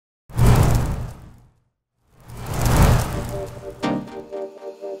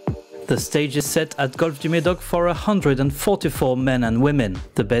The stage is set at Golf du Médoc for 144 men and women.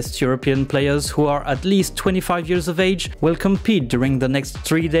 The best European players who are at least 25 years of age will compete during the next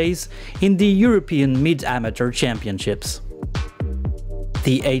 3 days in the European Mid-Amateur Championships.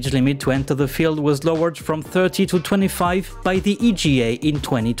 The age limit to enter the field was lowered from 30 to 25 by the EGA in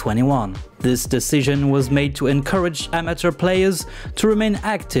 2021. This decision was made to encourage amateur players to remain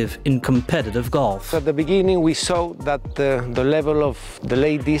active in competitive golf. At the beginning we saw that the level of the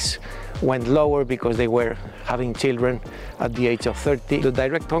ladies went lower because they were having children at the age of 30. The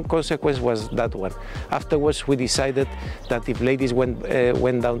direct consequence was that one. Afterwards we decided that if ladies went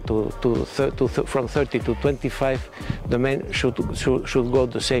down from 30 to 25, the men should go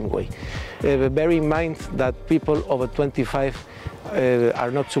the same way. Bear in mind that people over 25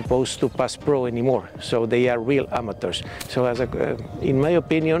 are not supposed to pass pro anymore, so they are real amateurs. So in my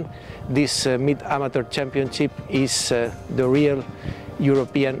opinion, this Mid-Amateur Championship is the real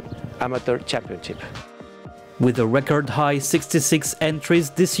European Amateur Championship. With a record high 66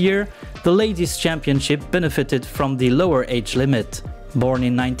 entries this year, the Ladies' Championship benefited from the lower age limit. Born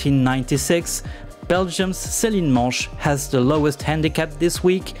in 1996, Belgium's Céline Manche has the lowest handicap this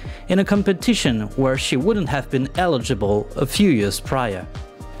week in a competition where she wouldn't have been eligible a few years prior.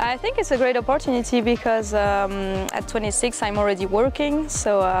 I think it's a great opportunity because at 26 I'm already working,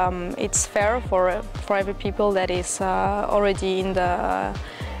 so it's fair for every people that is already in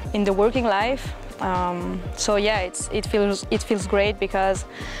the working life. So yeah, it feels great because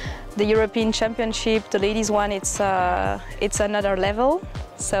the European Championship, the ladies one, it's another level.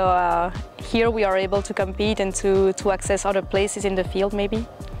 So here we are able to compete and to access other places in the field maybe.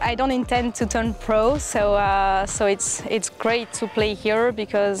 I don't intend to turn pro, so it's great to play here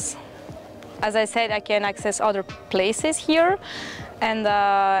because, as I said, I can access other places here,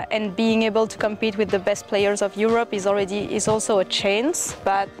 and being able to compete with the best players of Europe is also a chance,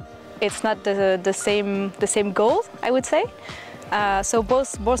 but it's not the same goal, I would say. So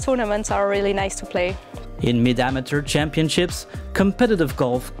both tournaments are really nice to play. In Mid-Amateur Championships, competitive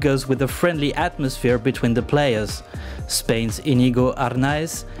golf goes with a friendly atmosphere between the players. Spain's Inigo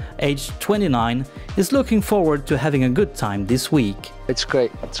Arnaez, aged 29, is looking forward to having a good time this week. It's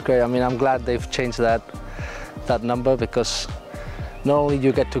great, I mean, I'm glad they've changed that number because not only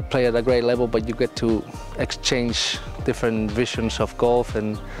you get to play at a great level, but you get to exchange different visions of golf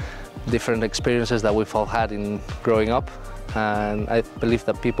and different experiences that we've all had in growing up. And I believe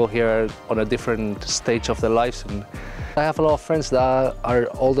that people here are on a different stage of their lives. And I have a lot of friends that are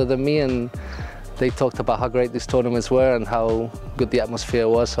older than me, and they talked about how great these tournaments were and how good the atmosphere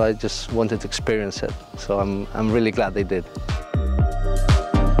was, so I just wanted to experience it. So I'm really glad they did.